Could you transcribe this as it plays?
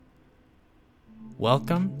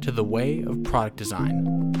Welcome to the Way of Product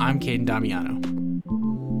Design. I'm Caden, Damiano.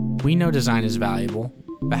 We know design is valuable,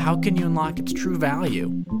 but how can you unlock its true value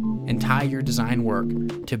and tie your design work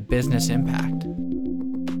to business impact?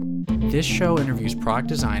 This show interviews product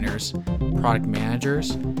designers, product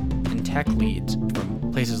managers, and tech leads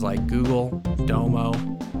from places like Google, Domo,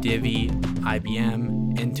 Divi,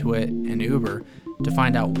 IBM, Intuit, and Uber to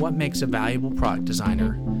find out what makes a valuable product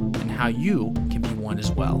designer and how you can be one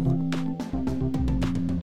as well.